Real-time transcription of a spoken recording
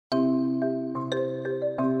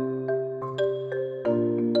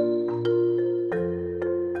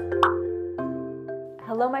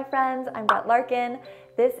my friends, I'm Brett Larkin.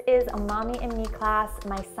 This is a Mommy and Me class.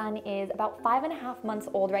 My son is about 5.5 months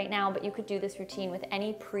old right now, but you could do this routine with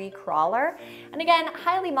any pre-crawler. And again,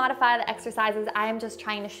 highly modify the exercises. I am just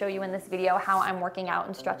trying to show you in this video how I'm working out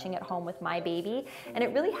and stretching at home with my baby. And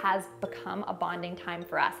it really has become a bonding time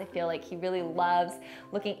for us. I feel like he really loves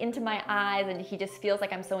looking into my eyes, and he just feels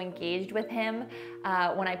like I'm so engaged with him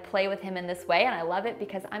when I play with him in this way. And I love it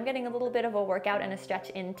because I'm getting a little bit of a workout and a stretch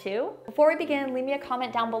in too. Before we begin, leave me a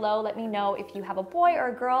comment down below. Let me know if you have a boy or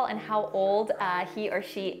a girl and how old he or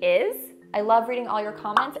she is. I love reading all your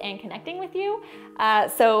comments and connecting with you.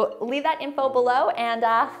 So leave that info below and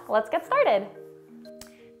let's get started.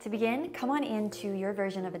 To begin, come on into your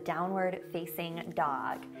version of a downward facing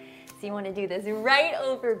dog. So you want to do this right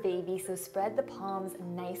over baby. So spread the palms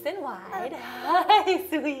nice and wide. Hi,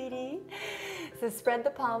 sweetie. So spread the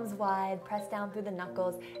palms wide, press down through the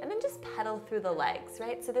knuckles, and then just pedal through the legs,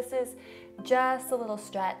 right? So this is just a little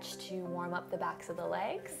stretch to warm up the backs of the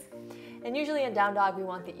legs. And usually in down dog, we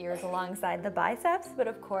want the ears alongside the biceps, but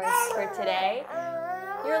of course for today,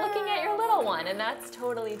 you're looking at your little one, and that's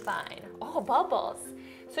totally fine. Oh, bubbles.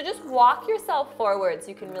 So just walk yourself forward so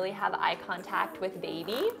you can really have eye contact with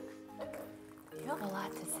baby. You have a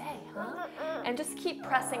lot to say, huh? And just keep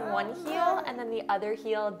pressing one heel and then the other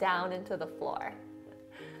heel down into the floor.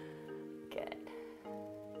 Good.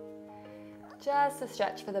 Just a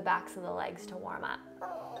stretch for the backs of the legs to warm up.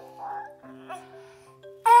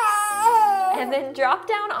 And then drop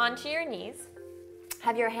down onto your knees.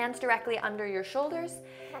 Have your hands directly under your shoulders,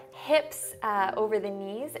 hips over the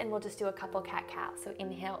knees, and we'll just do a couple cat-cow. So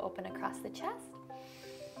inhale, open across the chest.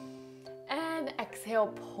 And exhale,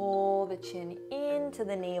 pull the chin into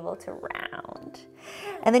the navel to round.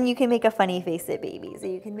 And then you can make a funny face at baby. So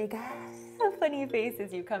you can make a funny face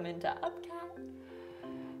as you come into up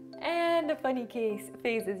cat. And a funny face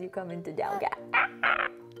as you come into down cat.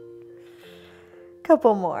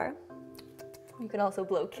 Couple more. You can also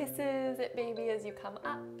blow kisses at baby as you come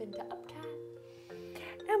up into up cat.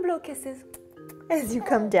 And blow kisses as you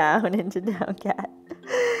come down into down cat.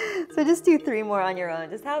 So just do 3 more on your own.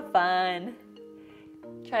 Just have fun.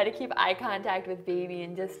 Try to keep eye contact with baby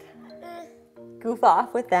and just goof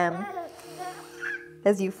off with them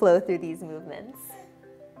as you flow through these movements.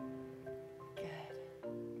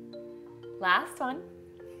 Good. Last one.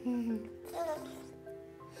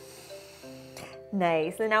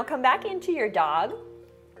 Nice. And now come back into your dog.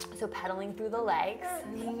 So pedaling through the legs,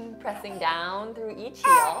 pressing down through each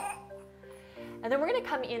heel. And then we're going to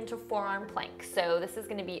come into forearm plank. So this is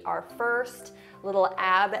going to be our first little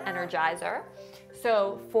ab energizer.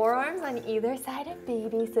 So forearms on either side of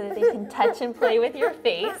baby so that they can touch and play with your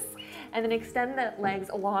face. And then extend the legs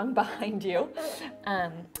along behind you.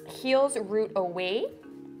 Heels root away.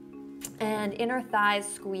 And inner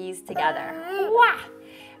thighs squeeze together. Wah!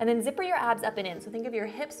 And then zipper your abs up and in. So think of your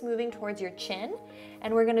hips moving towards your chin.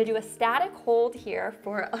 And we're gonna do a static hold here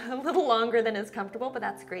for a little longer than is comfortable, but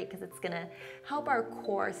that's great because it's gonna help our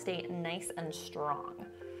core stay nice and strong.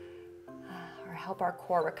 Or help our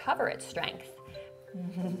core recover its strength.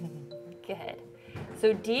 Good.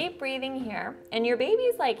 So deep breathing here. And your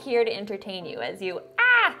baby's like here to entertain you as you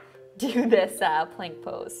do this plank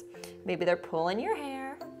pose. Maybe they're pulling your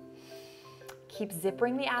hair. Keep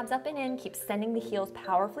zippering the abs up and in. Keep sending the heels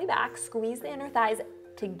powerfully back. Squeeze the inner thighs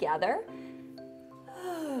together.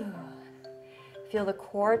 Feel the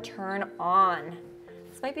core turn on.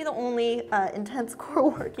 This might be the only intense core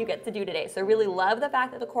work you get to do today. So really love the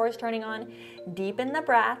fact that the core is turning on. Deepen the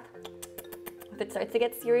breath. If it starts to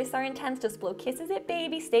get serious or intense, just blow kisses at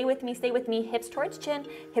baby. Stay with me, stay with me. Hips towards chin,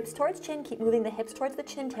 hips towards chin. Keep moving the hips towards the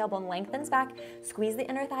chin. Tailbone lengthens back. Squeeze the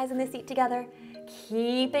inner thighs in the seat together.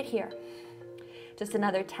 Keep it here. Just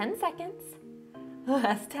another 10 seconds.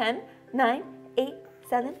 Last 10, 9, 8,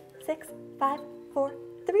 7, 6, 5, 4,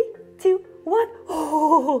 3, 2, 1.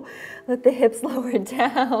 Oh, let the hips lower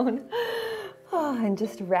down. Oh, and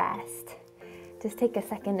just rest. Just take a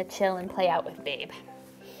second to chill and play out with babe.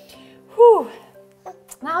 Whew, that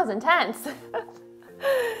was intense. That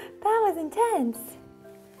was intense.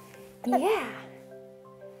 Yeah.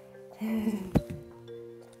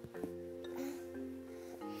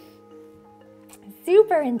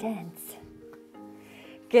 Super intense.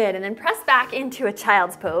 Good, and then press back into a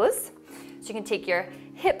child's pose. So you can take your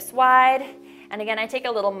hips wide, and again, I take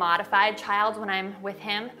a little modified child's when I'm with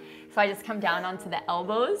him. So I just come down onto the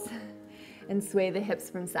elbows and sway the hips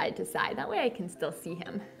from side to side. That way I can still see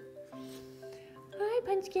him. Hi,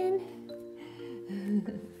 Punchkin.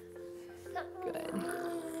 Good.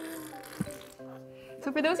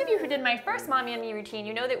 So for those of you who did my first Mommy and Me routine,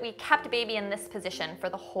 you know that we kept baby in this position for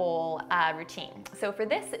the whole routine. So for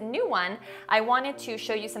this new one, I wanted to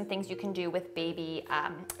show you some things you can do with baby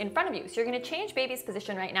in front of you. So you're gonna change baby's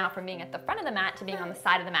position right now from being at the front of the mat to being on the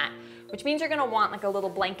side of the mat, which means you're gonna want like a little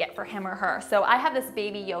blanket for him or her. So I have this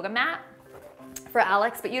baby yoga mat for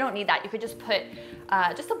Alex, but you don't need that. You could just put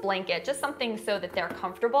just a blanket, just something so that they're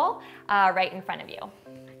comfortable right in front of you. Come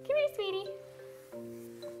here, sweetie.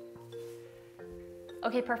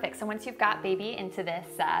 Okay, perfect. So once you've got baby into this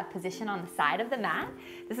position on the side of the mat,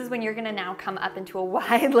 this is when you're gonna now come up into a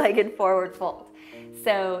wide-legged forward fold.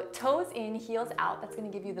 So toes in, heels out. That's gonna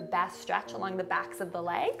give you the best stretch along the backs of the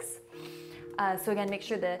legs. So again, make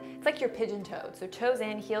sure it's like you're pigeon-toed. So toes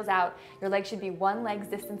in, heels out. Your legs should be one leg's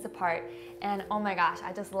distance apart. And oh my gosh,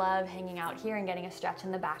 I just love hanging out here and getting a stretch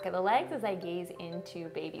in the back of the legs as I gaze into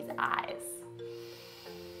baby's eyes.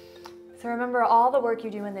 So remember, all the work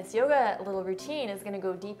you do in this yoga little routine is gonna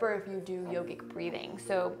go deeper if you do yogic breathing.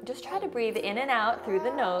 So just try to breathe in and out through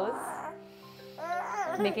the nose,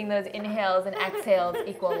 making those inhales and exhales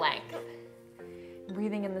equal length.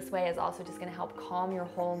 Breathing in this way is also just gonna help calm your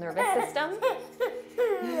whole nervous system.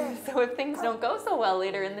 So if things don't go so well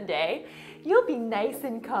later in the day, you'll be nice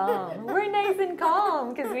and calm. We're nice and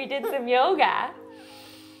calm because we did some yoga.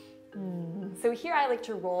 So here I like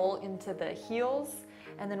to roll into the heels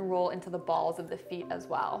and then roll into the balls of the feet as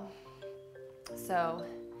well. So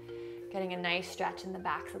getting a nice stretch in the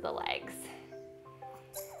backs of the legs.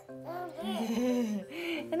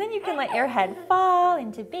 And then you can let your head fall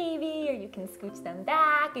into baby, or you can scooch them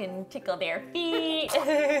back and tickle their feet.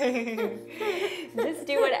 Just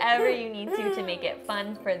do whatever you need to make it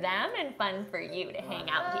fun for them and fun for you to hang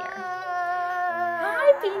out here.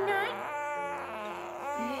 Hi, Peanut.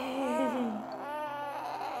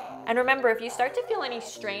 And remember, if you start to feel any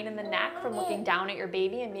strain in the neck from looking down at your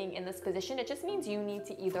baby and being in this position, it just means you need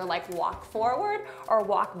to either like walk forward or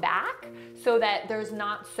walk back so that there's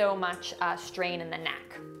not so much strain in the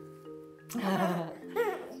neck. Yeah.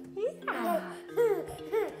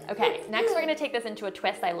 Okay, next we're gonna take this into a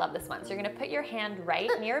twist. I love this one. So you're gonna put your hand right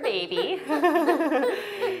near baby.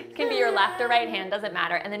 It can be your left or right hand, doesn't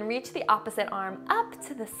matter. And then reach the opposite arm up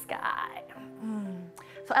to the sky.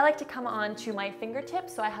 So I like to come on to my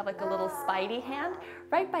fingertips, so I have like a little spidey hand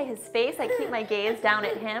right by his face. I keep my gaze down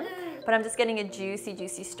at him, but I'm just getting a juicy,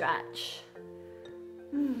 juicy stretch.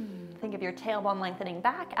 Think of your tailbone lengthening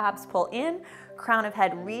back, abs pull in, crown of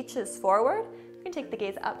head reaches forward. You can take the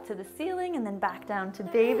gaze up to the ceiling and then back down to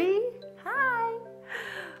baby. Hi.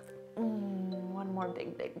 One more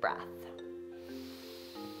big, big breath.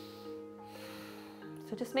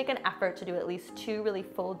 So just make an effort to do at least 2 really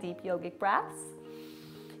full, deep yogic breaths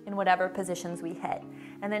in whatever positions we hit.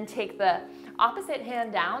 And then take the opposite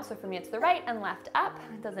hand down. So for me, it's the right and left up.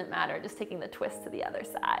 It doesn't matter, just taking the twist to the other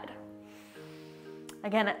side.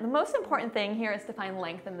 Again, the most important thing here is to find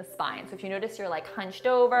length in the spine. So if you notice you're like hunched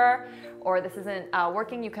over or this isn't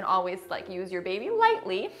working, you can always like use your baby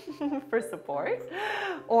lightly for support.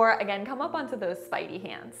 Or again, come up onto those spidey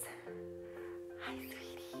hands. Hi, sweetie.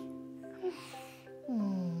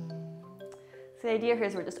 So the idea here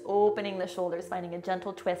is we're just opening the shoulders, finding a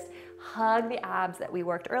gentle twist. Hug the abs that we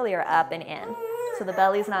worked earlier up and in. So the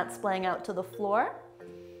belly's not splaying out to the floor.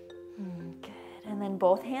 Good. And then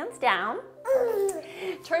both hands down.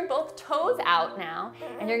 Turn both toes out now.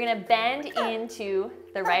 And you're gonna bend into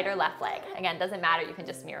the right or left leg. Again, doesn't matter, you can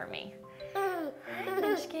just mirror me.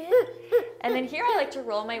 And then here I like to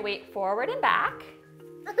roll my weight forward and back.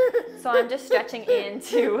 So I'm just stretching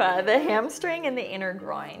into the hamstring and the inner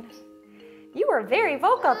groin. You were very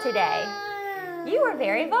vocal today. You were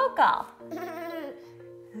very vocal.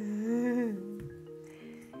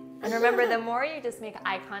 And remember, the more you just make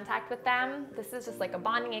eye contact with them, this is just like a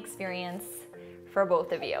bonding experience for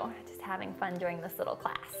both of you. Just having fun during this little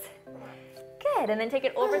class. Good, and then take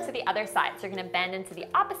it over to the other side. So you're gonna bend into the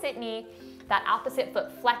opposite knee. That opposite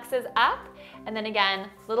foot flexes up, and then again,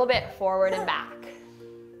 a little bit forward and back.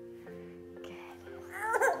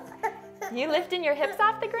 Good. You lifting your hips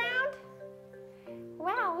off the ground?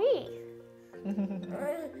 Wowee.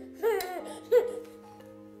 Good.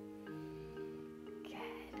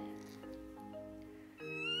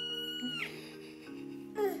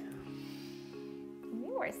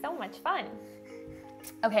 You were so much fun.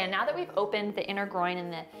 Okay, and now that we've opened the inner groin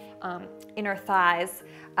and the inner thighs,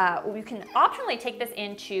 we can optionally take this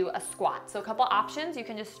into a squat. So a couple options, you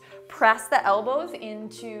can just press the elbows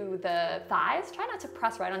into the thighs. Try not to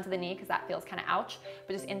press right onto the knee because that feels kind of ouch,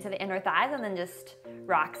 but just into the inner thighs and then just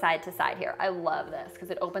rock side to side here. I love this because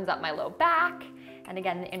it opens up my low back. And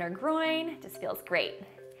again, the inner groin just feels great.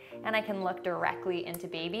 and I can look directly into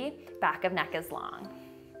baby. Back of neck is long.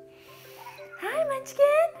 Hi,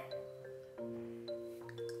 Munchkin.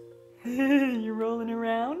 You're rolling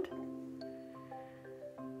around.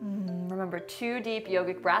 Remember, 2 deep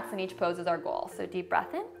yogic breaths in each pose is our goal. So deep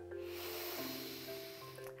breath in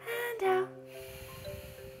and out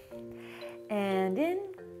and in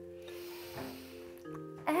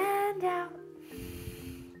and out.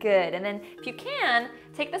 Good. And then if you can,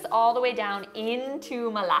 take this all the way down into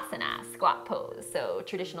Malasana, squat pose. So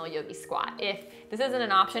traditional yogi squat. If this isn't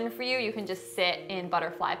an option for you, you can just sit in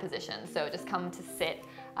butterfly position. So just come to sit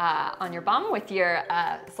on your bum with your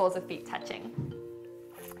soles of feet touching.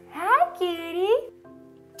 Hi, cutie.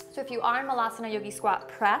 So if you are in Malasana yogi squat,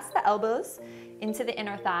 press the elbows into the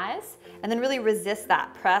inner thighs and then really resist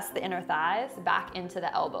that. Press the inner thighs back into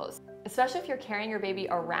the elbows. Especially if you're carrying your baby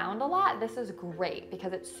around a lot, this is great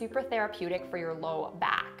because it's super therapeutic for your low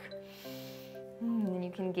back. And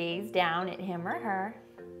you can gaze down at him or her.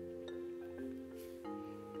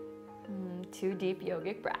 2 deep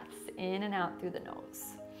yogic breaths, in and out through the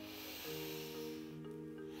nose.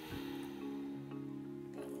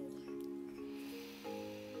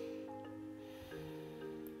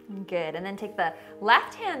 Good, and then take the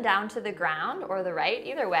left hand down to the ground or the right,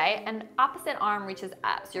 either way, and opposite arm reaches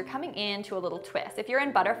up. So you're coming into a little twist. If you're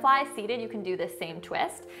in butterfly seated, you can do this same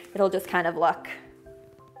twist. It'll just kind of look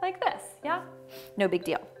like this, yeah? No big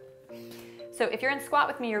deal. So if you're in squat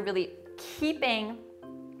with me, you're really keeping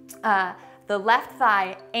the left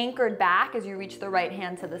thigh anchored back as you reach the right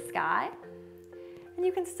hand to the sky. And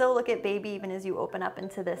you can still look at baby even as you open up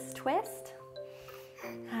into this twist.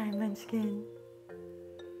 Hi, Munchkin.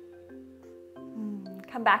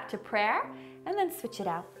 Come back to prayer and then switch it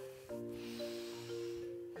out.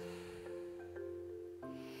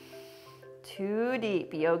 2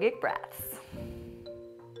 deep yogic breaths.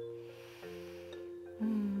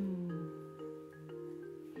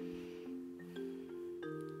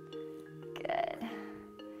 Good.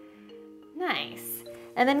 Nice.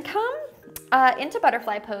 And then come into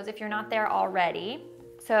butterfly pose if you're not there already.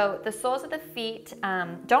 So the soles of the feet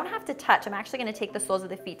don't have to touch. I'm actually going to take the soles of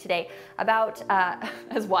the feet today about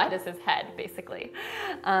as wide as his head, basically.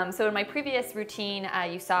 So in my previous routine,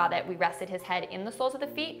 you saw that we rested his head in the soles of the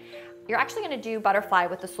feet. You're actually going to do butterfly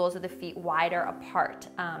with the soles of the feet wider apart,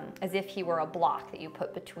 as if he were a block that you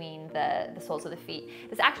put between the soles of the feet.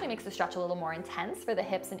 This actually makes the stretch a little more intense for the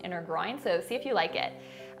hips and inner groin, so see if you like it.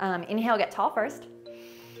 Inhale, get tall first,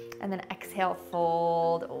 and then exhale,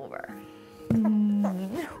 fold over.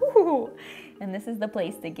 And this is the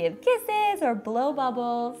place to give kisses or blow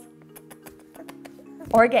bubbles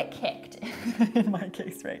or get kicked in my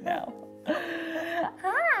case right now.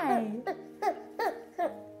 Hi. Hi.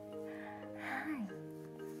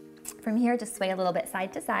 From here, just sway a little bit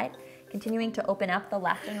side to side, continuing to open up the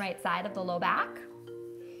left and right side of the low back.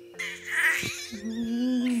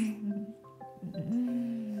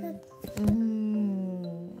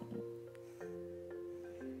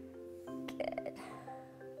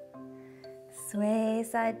 Sway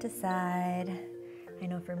side to side. I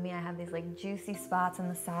know for me, I have these like juicy spots on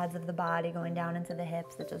the sides of the body going down into the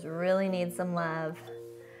hips that just really need some love.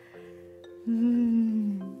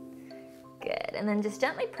 Good, and then just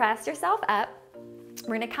gently press yourself up.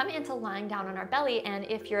 We're gonna come into lying down on our belly, and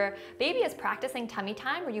if your baby is practicing tummy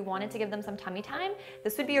time or you wanted to give them some tummy time,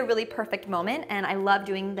 this would be a really perfect moment, and I love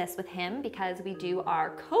doing this with him because we do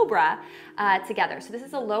our cobra together. So this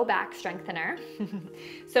is a low back strengthener.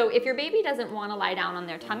 So if your baby doesn't wanna lie down on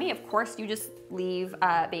their tummy, of course you just leave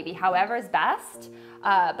baby however is best,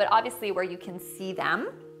 but obviously where you can see them.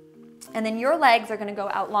 And then your legs are gonna go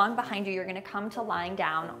out long behind you. You're gonna come to lying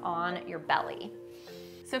down on your belly.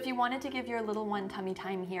 So if you wanted to give your little one tummy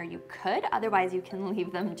time here, you could. Otherwise, you can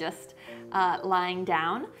leave them just lying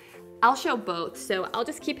down. I'll show both. So I'll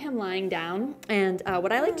just keep him lying down. And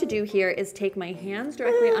what I like to do here is take my hands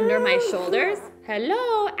directly under my shoulders.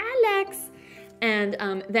 Hello, Alex. And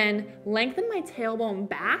then lengthen my tailbone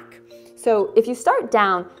back. So if you start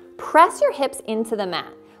down, press your hips into the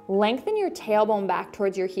mat. Lengthen your tailbone back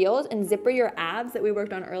towards your heels and zipper your abs that we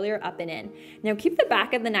worked on earlier up and in. Now keep the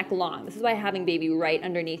back of the neck long. This is why having baby right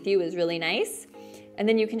underneath you is really nice. And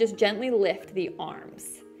then you can just gently lift the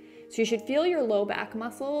arms. So you should feel your low back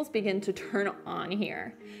muscles begin to turn on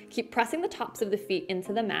here. Keep pressing the tops of the feet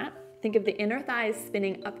into the mat. Think of the inner thighs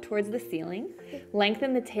spinning up towards the ceiling.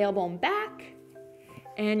 Lengthen the tailbone back.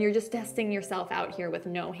 And you're just testing yourself out here with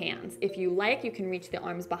no hands. If you like, you can reach the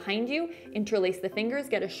arms behind you, interlace the fingers,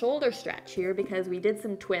 get a shoulder stretch here because we did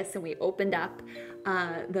some twists and we opened up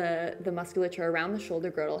the musculature around the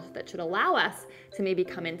shoulder girdle that should allow us to maybe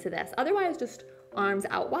come into this. Otherwise, just arms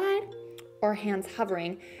out wide, or hands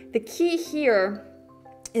hovering. The key here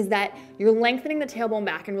is that you're lengthening the tailbone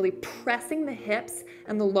back and really pressing the hips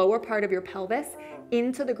and the lower part of your pelvis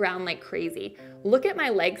into the ground like crazy. Look at my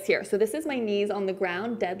legs here. So this is my knees on the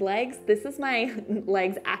ground, dead legs. This is my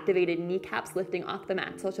legs activated, kneecaps lifting off the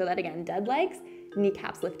mat. So I'll show that again, dead legs,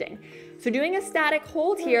 kneecaps lifting. So doing a static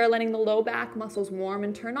hold here, letting the low back muscles warm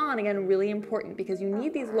and turn on, again, really important because you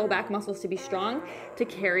need these low back muscles to be strong to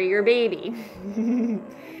carry your baby.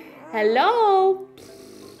 Hello?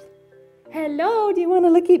 Hello, do you want to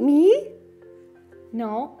look at me?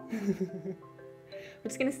 No? We're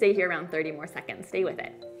just gonna stay here around 30 more seconds. Stay with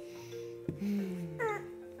it.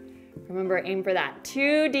 Remember, aim for that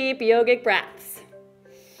 2 deep yogic breaths.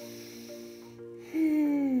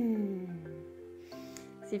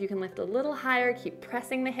 See if you can lift a little higher. Keep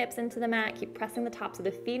pressing the hips into the mat. Keep pressing the tops of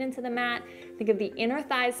the feet into the mat. Think of the inner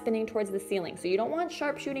thighs spinning towards the ceiling. So you don't want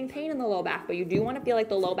sharp shooting pain in the low back, but you do want to feel like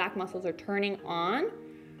the low back muscles are turning on.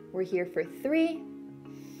 We're here for 3,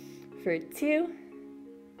 for 2,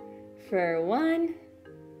 for 1.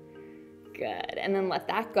 Good, and then let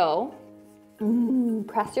that go.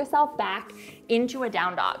 Press yourself back into a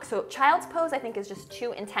down dog. So child's pose I think is just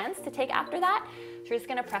too intense to take after that. So you're just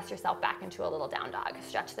gonna press yourself back into a little down dog.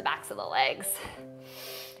 Stretch the backs of the legs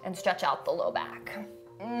and stretch out the low back.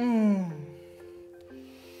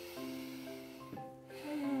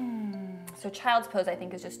 So child's pose I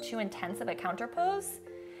think is just too intense of a counter pose.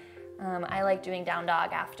 I like doing down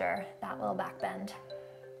dog after that little back bend.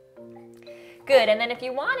 Good, and then if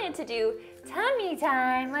you wanted to do tummy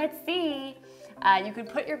time, let's see. You could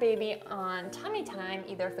put your baby on tummy time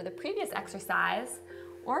either for the previous exercise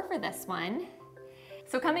or for this one.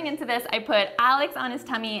 So coming into this, I put Alex on his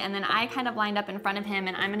tummy and then I kind of lined up in front of him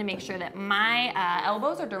and I'm gonna make sure that my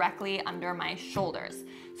elbows are directly under my shoulders.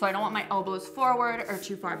 So I don't want my elbows forward or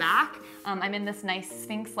too far back. I'm in this nice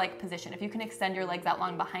sphinx-like position. If you can extend your legs out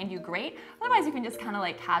long behind you, great. Otherwise you can just kind of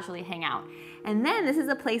like casually hang out. And then this is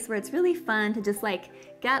a place where it's really fun to just like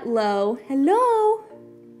get low, hello,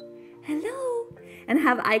 hello, and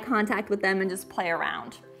have eye contact with them and just play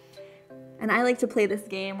around. And I like to play this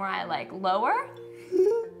game where I like lower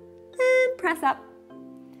and press up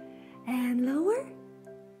and lower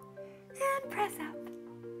and press up,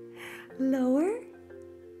 lower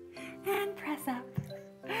and press up.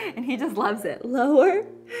 And he just loves it. Lower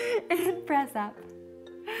and press up,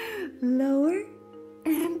 lower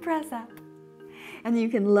and press up. And then you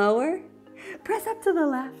can lower, press up to the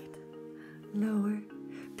left, lower,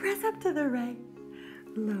 press up to the right,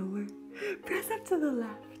 lower, press up to the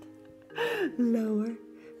left, lower,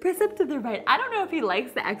 press up to the right. I don't know if he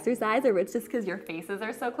likes the exercise or it's just because your faces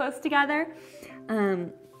are so close together.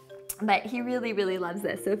 But he really, really loves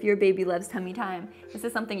this. So if your baby loves tummy time, this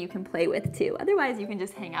is something you can play with too. Otherwise, you can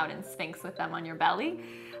just hang out in Sphinx with them on your belly.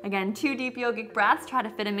 Again, 2 deep yogic breaths. Try to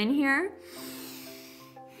fit them in here.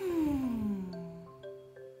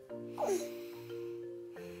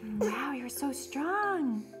 Wow, you're so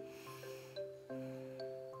strong.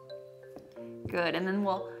 Good, and then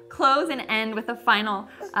we'll close and end with a final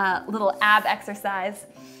little ab exercise.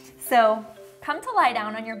 So come to lie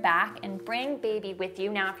down on your back and bring baby with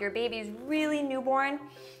you. Now, if your baby's really newborn,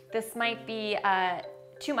 this might be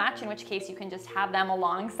too much, in which case you can just have them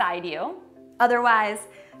alongside you. Otherwise,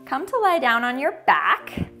 come to lie down on your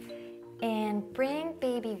back and bring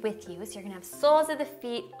baby with you. So you're gonna have soles of the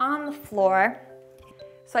feet on the floor.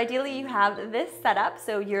 So ideally you have this set up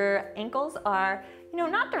so your ankles are,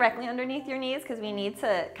 not directly underneath your knees because we need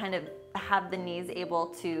to kind of have the knees able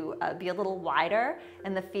to be a little wider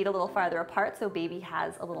and the feet a little farther apart so baby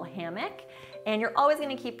has a little hammock. And you're always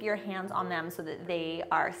gonna keep your hands on them so that they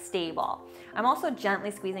are stable. I'm also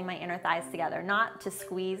gently squeezing my inner thighs together, not to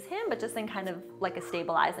squeeze him, but just in kind of like a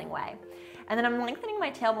stabilizing way. And then I'm lengthening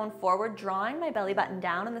my tailbone forward, drawing my belly button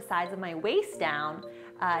down and the sides of my waist down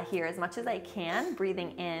here as much as I can,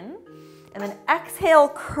 breathing in. And then exhale,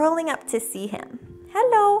 curling up to see him.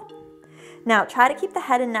 Hello. Now try to keep the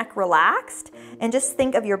head and neck relaxed and just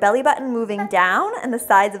think of your belly button moving down and the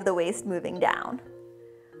sides of the waist moving down.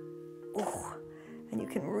 Ooh. And you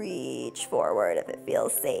can reach forward if it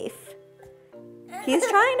feels safe. He's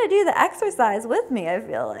trying to do the exercise with me, I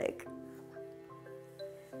feel like.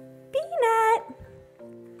 Peanut.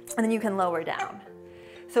 And then you can lower down.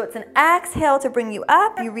 So it's an exhale to bring you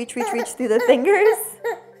up. You reach through the fingers.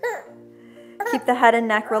 Keep the head and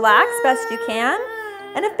neck relaxed best you can.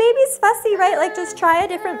 And if baby's fussy, right, like just try a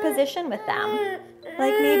different position with them.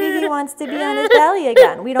 Like maybe he wants to be on his belly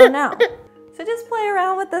again. We don't know. So just play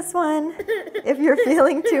around with this one. If you're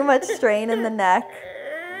feeling too much strain in the neck,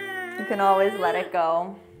 you can always let it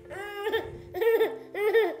go.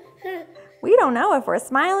 We don't know if we're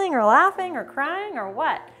smiling or laughing or crying or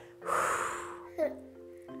what.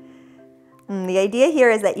 And the idea here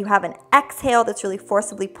is that you have an exhale that's really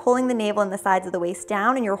forcibly pulling the navel and the sides of the waist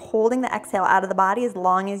down, and you're holding the exhale out of the body as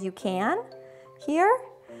long as you can here.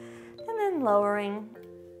 And then lowering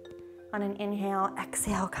on an inhale,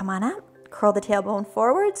 exhale, come on up. Curl the tailbone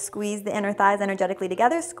forward, squeeze the inner thighs energetically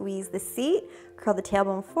together, squeeze the seat, curl the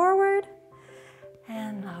tailbone forward,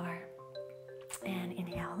 and lower. And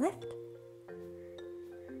inhale, lift.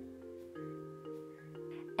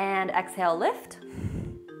 And exhale, lift.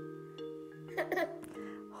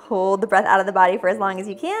 Hold the breath out of the body for as long as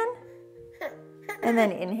you can. And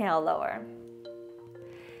then inhale, lower.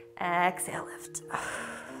 Exhale, lift.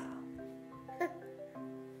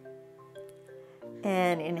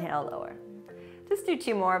 And inhale, lower. Just do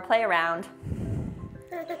 2 more, play around.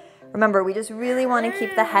 Remember, we just really want to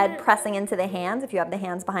keep the head pressing into the hands if you have the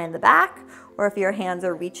hands behind the back, or if your hands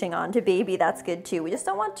are reaching onto baby, that's good too. We just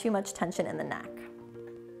don't want too much tension in the neck.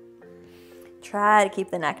 Try to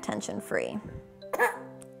keep the neck tension free.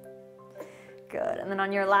 Good, and then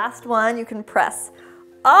on your last one, you can press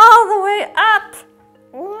all the way up.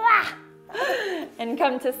 And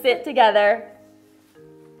come to sit together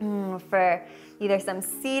for either some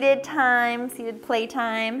seated time, seated play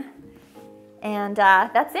time. And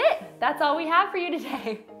that's it. That's all we have for you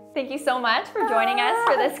today. Thank you so much for joining us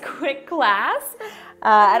for this quick class.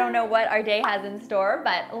 I don't know what our day has in store,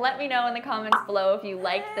 but let me know in the comments below if you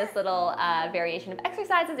liked this little variation of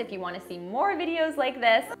exercises, if you want to see more videos like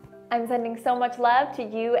this. I'm sending so much love to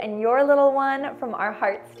you and your little one from our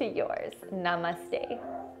hearts to yours. Namaste.